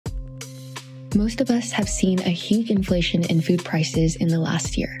Most of us have seen a huge inflation in food prices in the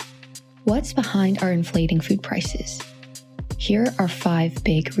last year. What's behind our inflating food prices? Here are 5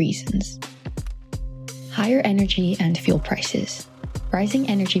 big reasons. Higher energy and fuel prices. Rising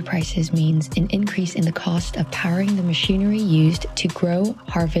energy prices means an increase in the cost of powering the machinery used to grow,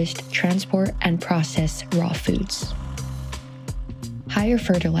 harvest, transport, and process raw foods. Higher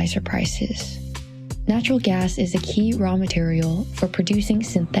fertilizer prices. Natural gas is a key raw material for producing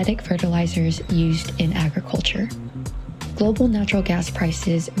synthetic fertilizers used in agriculture. Global natural gas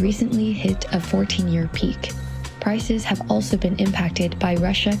prices recently hit a 14-year peak. Prices have also been impacted by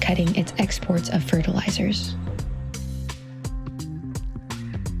Russia cutting its exports of fertilizers.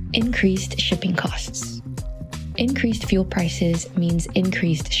 Increased shipping costs. Increased fuel prices means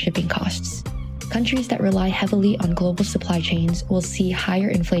increased shipping costs. Countries that rely heavily on global supply chains will see higher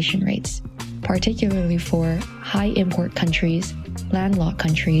inflation rates, particularly for high import countries, landlocked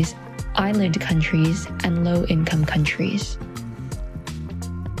countries, island countries, and low-income countries.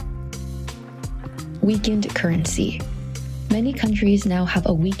 Weakened currency. Many countries now have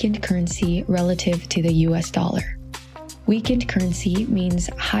a weakened currency relative to the US dollar. Weakened currency means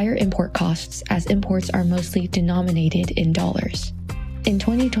higher import costs as imports are mostly denominated in dollars. In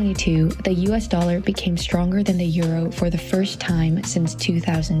 2022, the US dollar became stronger than the euro for the first time since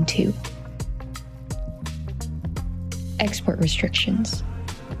 2002. Export restrictions.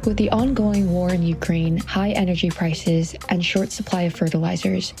 With the ongoing war in Ukraine, high energy prices, and short supply of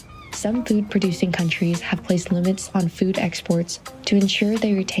fertilizers, some food-producing countries have placed limits on food exports to ensure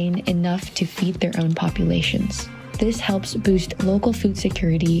they retain enough to feed their own populations. This helps boost local food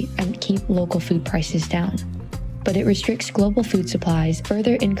security and keep local food prices down. But it restricts global food supplies,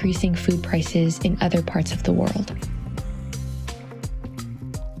 further increasing food prices in other parts of the world.